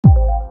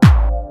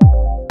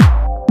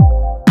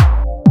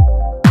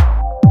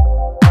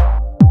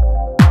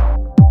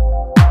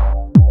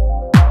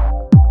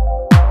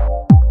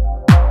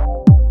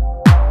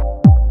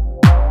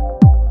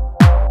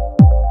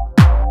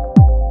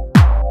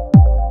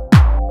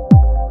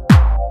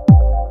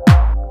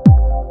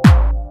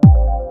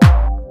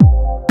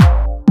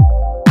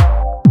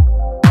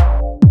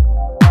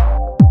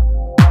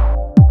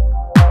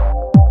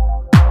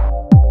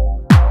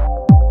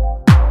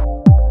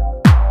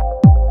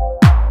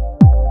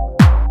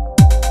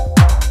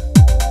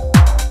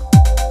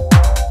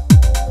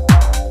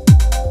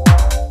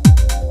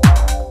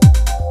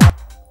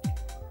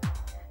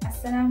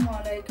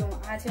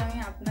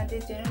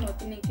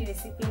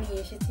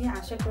এসেছি।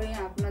 আশা করি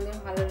আপনাদের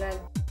ভালো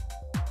লাগবে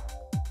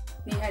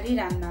নিহারি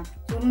রান্না।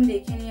 চলুন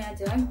দেখে নেওয়া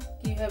যাক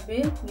কীভাবে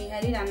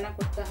নিহারি রান্না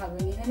করতে হবে।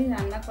 নিহারি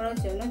রান্না করার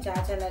জন্য যা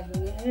যা লাগবে।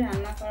 নিহারি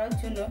রান্না করার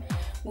জন্য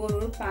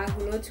গরুর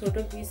পাগুলো ছোট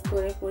পিস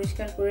করে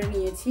পরিষ্কার করে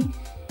নিয়েছি।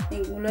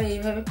 এগুলো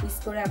এইভাবে পিস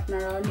করে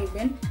আপনারাও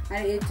নেবেন।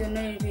 আর এর জন্য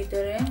এর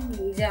ভিতরে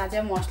যা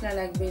যা মশলা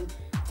লাগবে,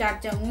 4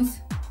 চামচ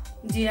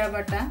জিরা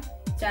বাটা,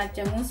 4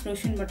 চামচ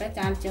রসুন বাটা,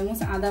 4 চামচ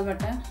আদা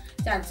বাটা,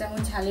 4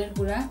 চামচ ঝালের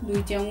গুঁড়া, 2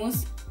 চামচ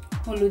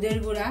হলুদের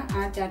গুঁড়া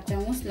আর 4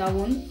 চামচ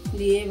লবণ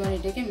দিয়ে এবার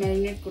এটাকে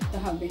ম্যারিনেট করতে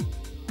হবে।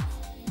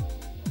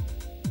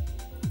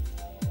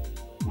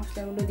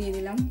 মশলাগুলো দিয়ে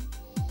দিলাম।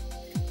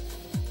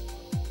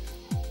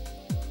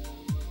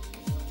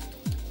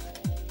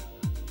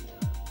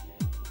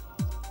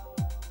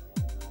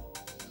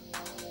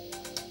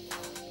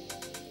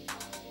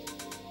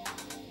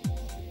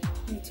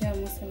 নিচে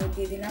মশলা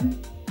দিয়ে দিলাম।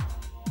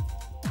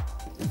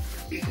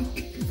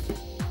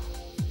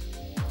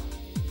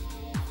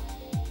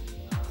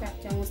 4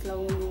 চামচ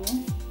লবণ দেব।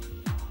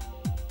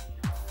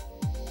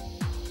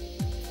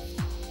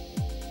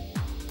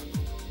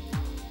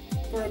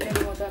 প্রয়োজন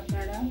মতো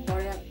আপনারা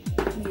পরে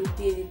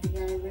দিয়ে দিতে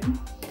পারবেন।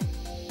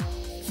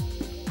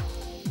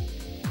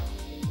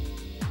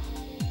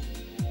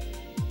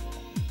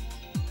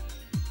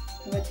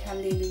 এবার ঝাল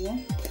দিয়ে দেব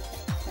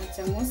 4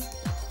 চামচ।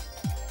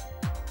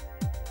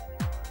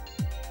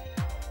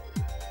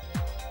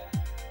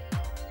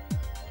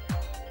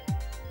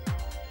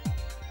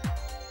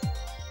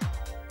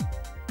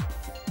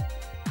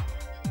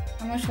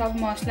 আমার সব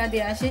মশলা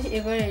দেওয়া শেষ।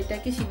 এবার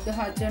এটাকে সিদ্ধ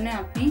হওয়ার জন্য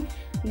আপনি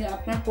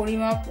আপনার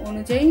পরিমাপ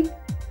অনুযায়ী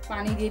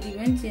পানি দিয়ে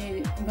দিবেন,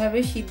 যেভাবে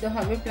সিদ্ধ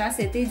হবে। প্লাস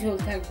এতেই ঝোল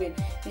থাকবে,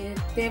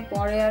 এতে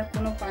পরে আর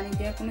কোনো পানি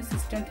দেওয়ার কোনো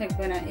সিস্টেম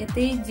থাকবে না।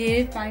 এতেই যে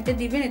পানিটা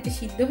দিবেন এতে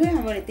সিদ্ধ হয়ে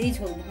আবার এতেই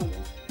ঝোল হবে।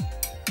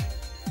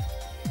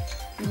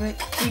 এবার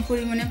এই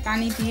পরিমাণে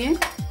পানি দিয়ে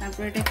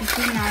তারপর এটা কিছু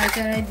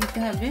নাড়াচাড়ায় দিতে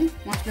হবে,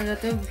 মশলা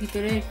যাতে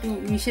ভিতরে একটু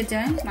মিশে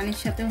যায় পানির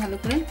সাথে ভালো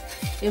করে।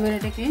 এবার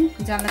এটাকে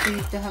জ্বালাতে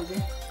দিতে হবে।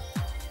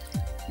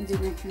 যে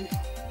দেখেন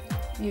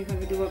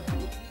এইভাবে দেবো।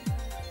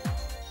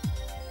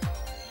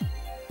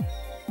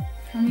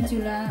 আমি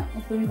চুলা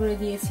ওপেন করে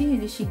দিয়েছি, এই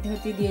যে সিদ্ধ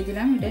হতে দিয়ে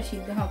দিলাম। এটা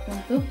সিদ্ধ হওয়া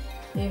পর্যন্ত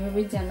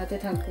এইভাবেই জ্বালাতে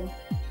থাকবো।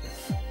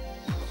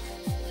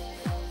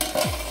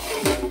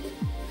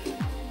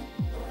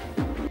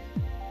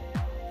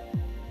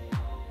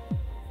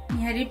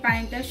 নিহারির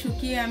পানিটা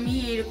শুকিয়ে আমি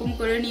এরকম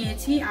করে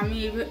নিয়েছি। আমি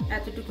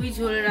এতটুকুই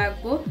ঝোল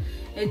রাখবো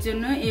এর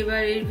জন্য।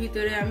 এবার এর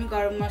ভিতরে আমি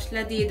গরম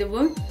মশলা দিয়ে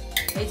দেবো।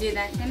 এই যে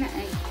দেখেন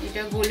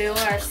এটা গলেও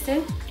আসছে,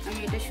 আমি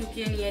এটা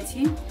শুকিয়ে নিয়েছি।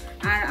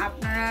 আর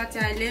আপনারা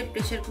চাইলে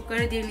প্রেসার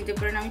কুকারে দিয়ে নিতে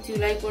পারেন। আমি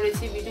চুলায়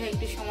করেছি, বিধায়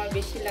একটু সময়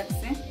বেশি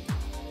লাগছে।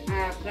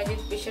 আর আপনারা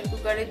যদি প্রেসার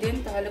কুকারে দেন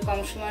তাহলে কম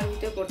সময়ের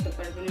ভিতরে করতে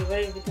পারবেন। এবার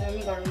এর ভিতরে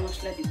আমি গরম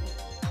মশলা দিব।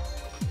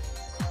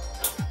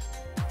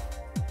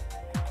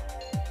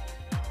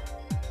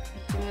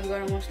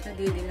 গরম মশলা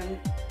দিয়ে দিলাম।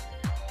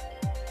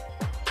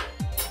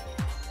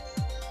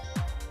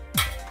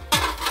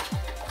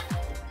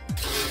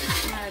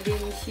 দিয়ে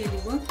মিশিয়ে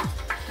দিব।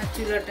 আর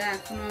চুলাটা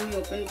এখনো আমি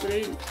ওপেন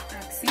করেই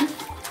রাখছি,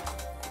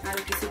 আর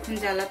কিছুক্ষণ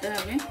জ্বালাতে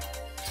হবে।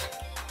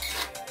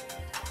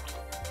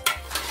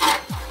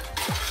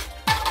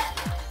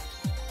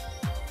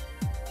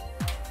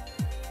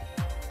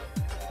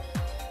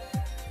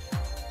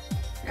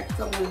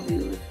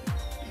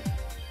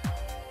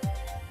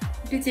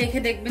 একটু চেখে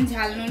দেখবেন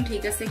ঝাল নুন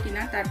ঠিক আছে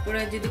কিনা, তারপরে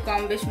যদি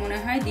কম বেশ মনে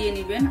হয় দিয়ে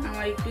নেবেন।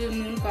 আমার একটু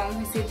নুন কম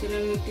হয়েছে, এর জন্য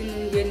আমি একটু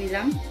নুন দিয়ে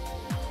নিলাম।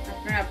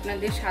 আপনারা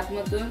আপনাদের স্বাদ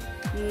মতো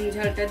নুন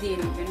ঝালটা দিয়ে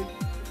নেবেন।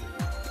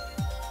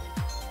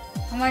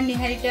 আমার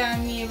নিহারিটা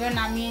আমি এবার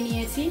নামিয়ে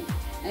নিয়েছি।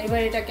 এবার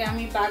এটাকে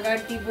আমি বাগার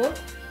দিব।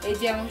 এই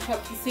যে আমার সব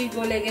কিছুই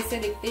গলে গেছে,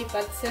 দেখতেই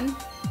পাচ্ছেন,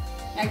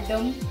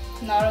 একদম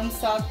নরম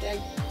সফট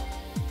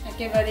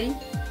একেবারেই।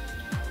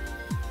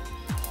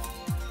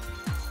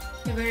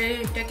 এবারে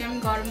এটাকে আমি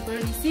গরম করে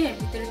নিচ্ছি, এর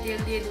ভিতরে তেল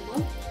দিয়ে দেবো।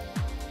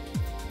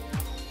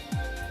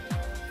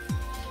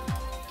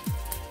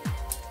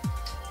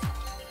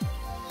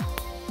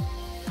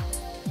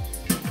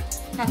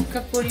 হাফ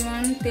কাপ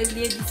পরিমাণ তেল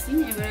দিয়ে দিচ্ছি।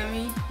 এবার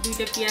আমি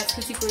 2টা পেঁয়াজ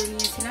কুচি করে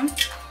নিয়েছিলাম,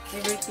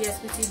 এবার পেঁয়াজ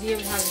কুচি দিয়ে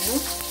ভাজবো।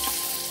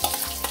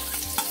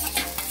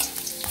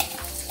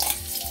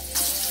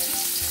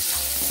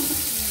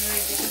 এবার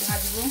এটাকে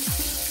ভাজবো।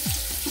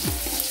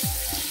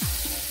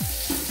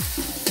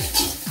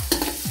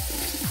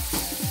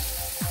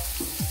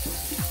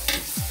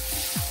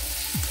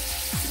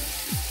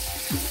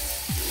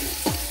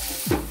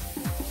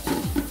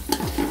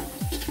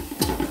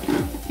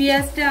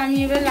 পেঁয়াজটা আমি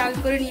এবার লাল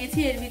করে নিয়েছি,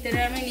 এর ভিতরে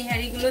আমি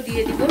নিহারিগুলো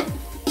দিয়ে দিব।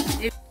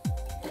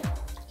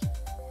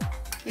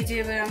 এই যে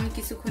এবার আমি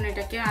কিছুক্ষণ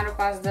এটাকে আরো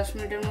 5-10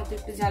 মিনিটের মতো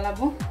একটু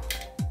জ্বালাবো।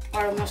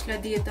 গরম মশলা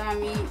দিয়ে তো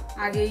আমি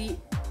আগেই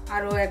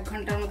আরো 1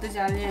 ঘন্টার মতো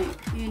জ্বালিয়ে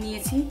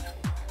নিয়েছি,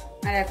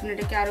 আর এখন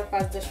এটাকে আরো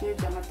 5-10 মিনিট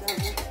জ্বালাতে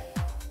হবে,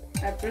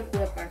 তারপরে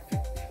পুরো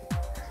পারফেক্ট।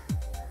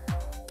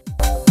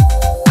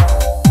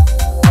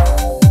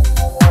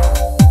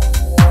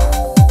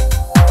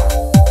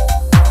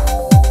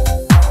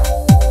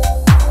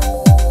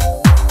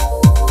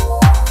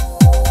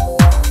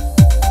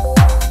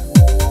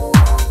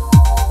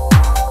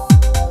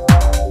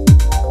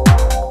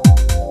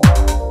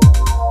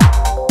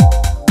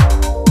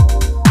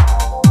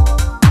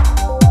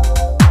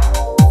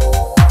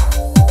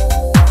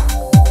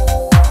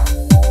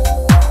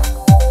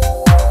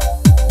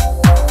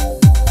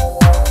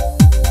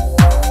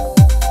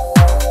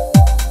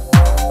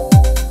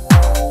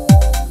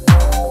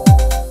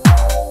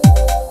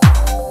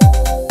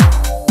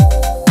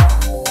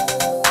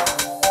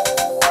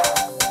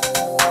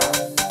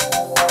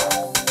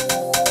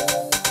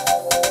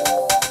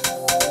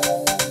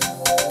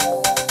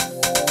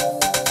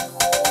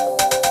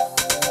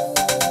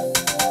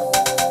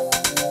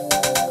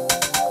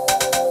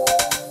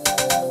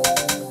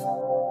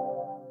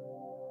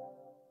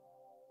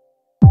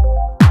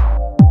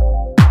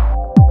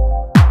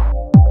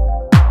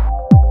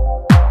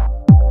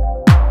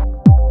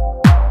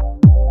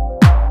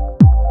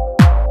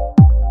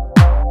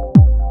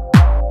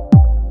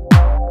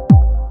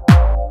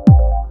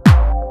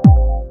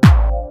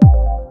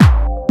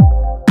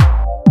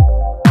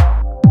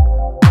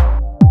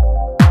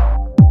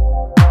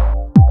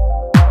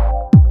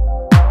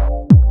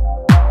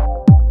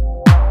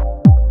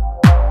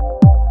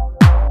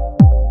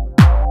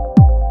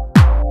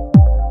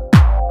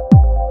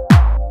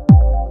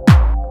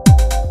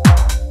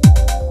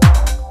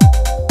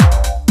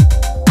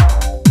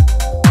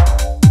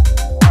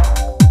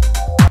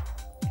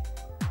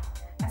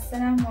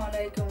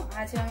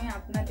 আজ আমি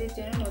আপনাদের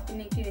জন্য নতুন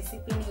একটি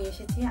রেসিপি নিয়ে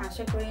এসেছি।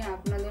 আশা করি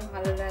আপনাদের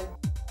ভালো লাগবে।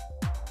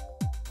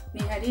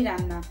 নিহারি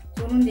রান্না,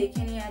 চলুন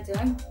দেখে নেওয়া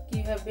যাক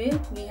কিভাবে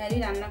নিহারি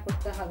রান্না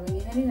করতে হবে।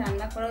 নিহারি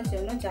রান্না করার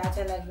জন্য যা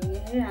যা লাগবে।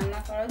 নিহারি রান্না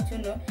করার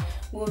জন্য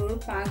গরুর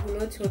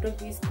পাগুলো ছোট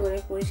পিস করে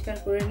পরিষ্কার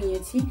করে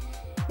নিয়েছি।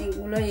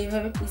 এগুলো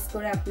এইভাবে পিস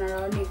করে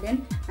আপনারাও নেবেন।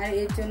 আর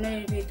এর জন্য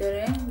এর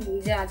ভিতরে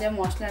যা যা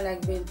মশলা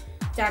লাগবে,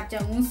 4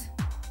 চামচ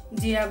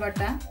জিরা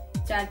বাটা,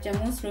 4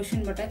 চামচ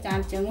রসুন বাটা,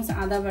 4 চামচ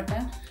আদা বাটা,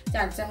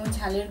 4 চামচ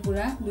ঝালের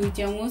গুঁড়া, 2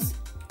 চামচ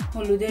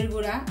হলুদের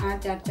গুঁড়া আর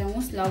 4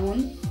 চামচ লবণ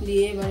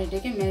দিয়ে এবার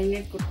এটাকে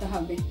ম্যারিনেট করতে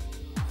হবে।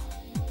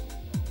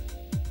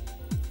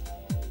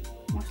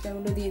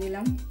 মশলাগুলো দিয়ে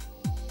দিলাম।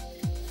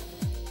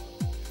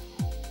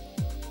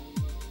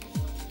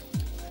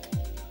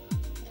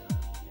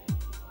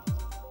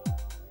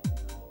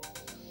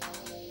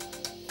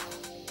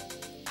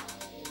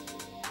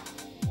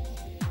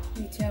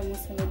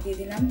 মশলা দিয়ে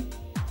দিলাম।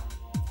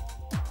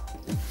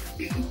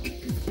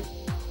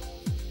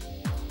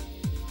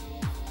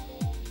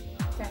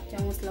 4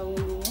 চামচ লবণ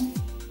দিব।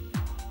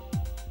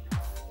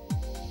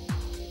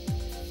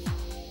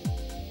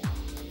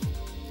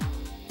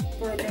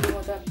 প্রয়োজন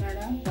মতো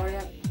আপনারা পরে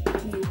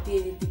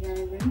দিয়ে দিতে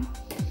পারবেন।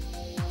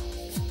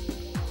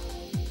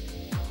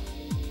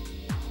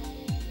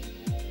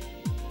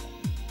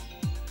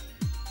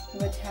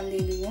 এবার ঝাল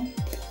দিয়ে দিব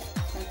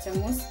 4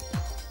 চামচ।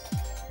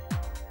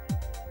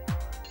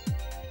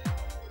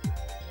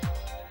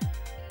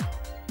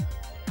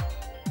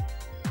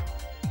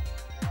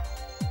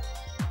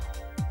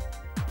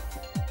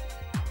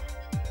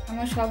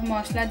 আমার সব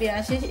মশলা দেওয়া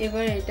শেষ।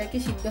 এবার এটাকে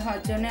সিদ্ধ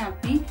হওয়ার জন্য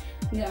আপনি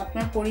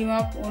আপনার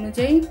পরিমাপ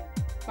অনুযায়ী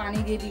পানি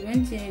দিয়ে দিবেন,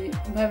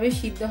 যেভাবে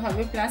সিদ্ধ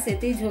হবে। প্লাস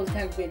এতেই ঝোল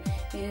থাকবে,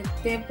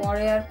 এতে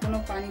পরে আর কোনো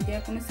পানি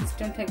দেওয়ার কোনো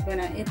সিস্টেম থাকবে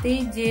না। এতেই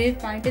যে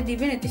পানিটা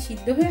দিবেন এতে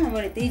সিদ্ধ হয়ে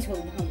আবার এতেই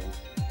ঝোল হবে।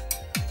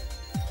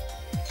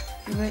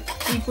 এবার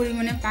এই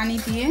পরিমাণে পানি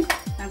দিয়ে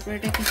তারপর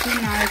এটা কিছু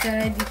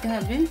নাড়াচাড়ায় দিতে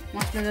হবে,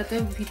 মশলা যাতে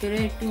ভিতরে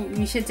একটু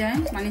মিশে যায়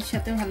পানির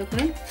সাথে ভালো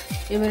করে।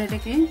 এবার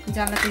এটাকে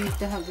জ্বালাতে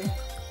দিতে হবে।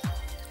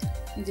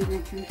 যে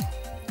দেখেন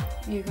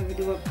এইভাবে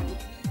দেবো।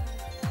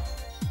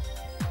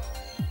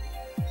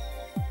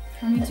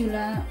 আমি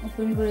চুলা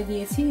ওপেন করে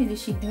দিয়েছি, এই যে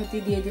সিদ্ধ হতে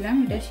দিয়ে দিলাম।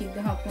 এটা সিদ্ধ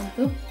হওয়া পর্যন্ত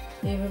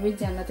এইভাবে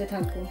জ্বালাতে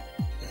থাকবো।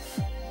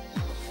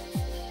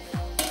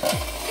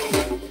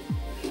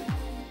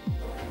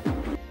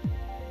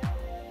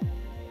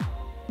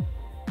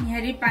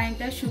 নিহারির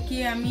পানিটা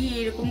শুকিয়ে আমি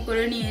এরকম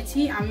করে নিয়েছি।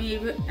 আমি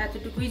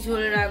এতটুকুই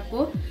ঝোল রাখবো।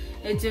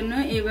 এর জন্য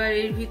এবার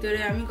এর ভিতরে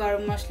আমি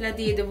গরম মশলা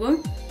দিয়ে দেবো।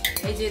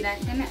 এই যে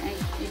দেখেন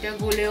এটা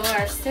গলেও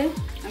আসছে,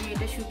 আমি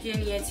এটা শুকিয়ে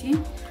নিয়েছি।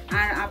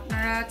 আর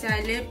আপনারা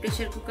চাইলে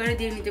প্রেসার কুকারে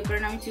দিয়ে নিতে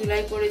পারেন। আমি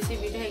চুলায় করেছি,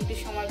 বিধায় একটু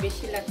সময়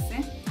বেশি লাগছে।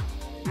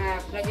 আর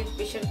আপনারা যদি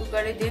প্রেসার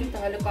কুকারে দেন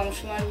তাহলে কম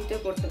সময়ের ভিতরে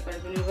করতে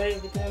পারবেন। এবার এর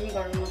ভিতরে আমি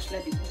গরম মশলা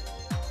দিব।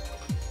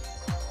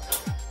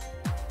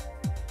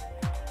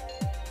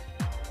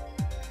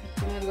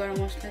 গরম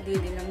মশলা দিয়ে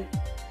দিলাম।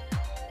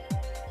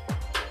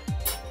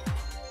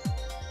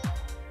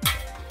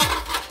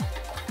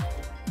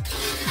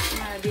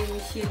 দিয়ে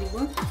মিশিয়ে দিব।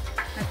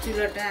 আর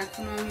চুলাটা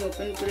এখনো আমি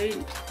ওপেন করে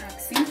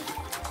রাখছি,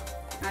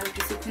 আর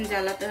কিছুক্ষণ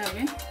জ্বালাতে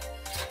হবে।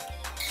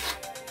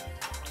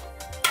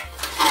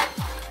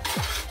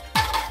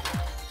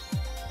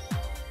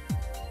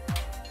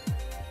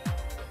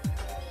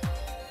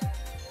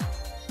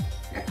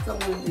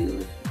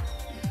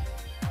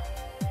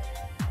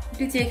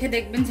 একটু চেখে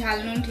দেখবেন ঝাল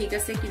নুন ঠিক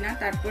আছে কিনা,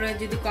 তারপরে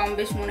যদি কম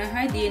বেশ মনে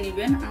হয় দিয়ে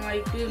নেবেন। আমার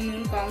একটু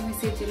নুন কম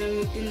হয়েছে, এর জন্য আমি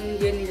একটু নুন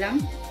দিয়ে নিলাম।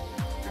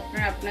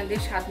 আপনারা আপনাদের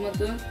স্বাদ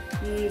মতো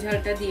নুন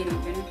ঝালটা দিয়ে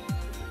নেবেন।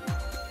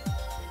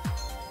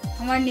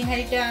 আমার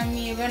নিহারিটা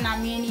আমি এবার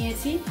নামিয়ে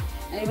নিয়েছি।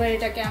 এবার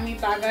এটাকে আমি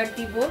বাগার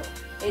দিব।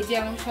 এই যে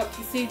আমার সব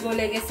কিছুই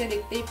গলে গেছে,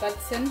 দেখতেই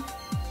পাচ্ছেন,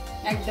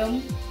 একদম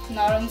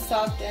নরম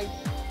সফট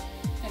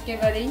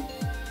একেবারেই।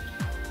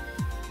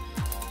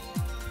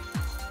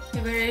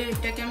 এবারে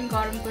এটাকে আমি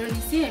গরম করে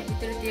নিচ্ছি, এর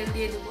ভিতরে তেল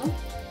দিয়ে দেবো।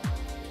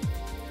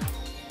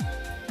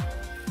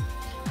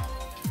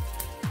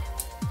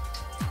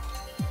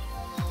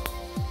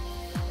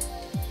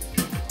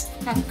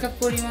 হাফ কাপ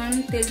পরিমাণ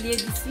তেল দিয়ে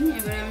দিচ্ছি।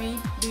 এবার আমি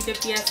 2টা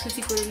পেঁয়াজ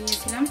কুচি করে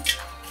নিয়েছিলাম,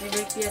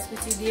 এবার পেঁয়াজ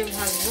কুচি দিয়ে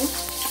ভাজবো।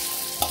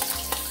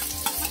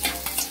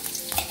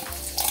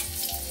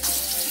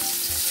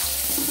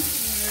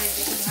 এবার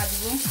এটাকে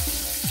ভাজবো।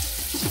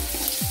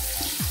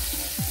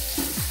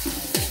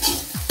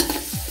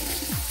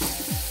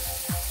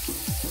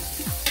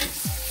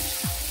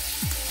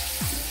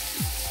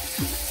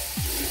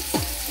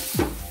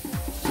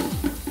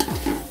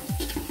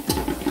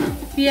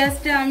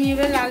 পেঁয়াজটা আমি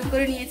এবার লাল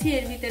করে নিয়েছি,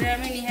 এর ভিতরে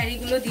আমি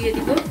নিহারিগুলো দিয়ে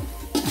দিব।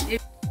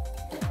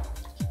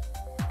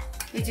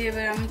 এই যে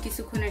এবার আমি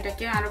কিছুক্ষণ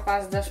এটাকে আরো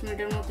 5-10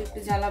 মিনিটের মতো একটু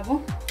জ্বালাবো।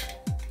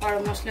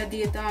 গরম মশলা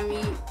দিয়ে তো আমি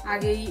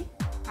আগেই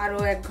আরো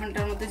 1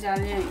 ঘন্টার মতো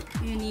জ্বালিয়ে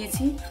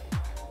নিয়েছি,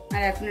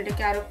 আর এখন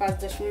এটাকে আরো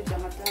 5-10 মিনিট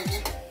জ্বালাতে হবে,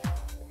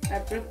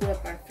 তারপরে পুরো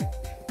পারফেক্ট।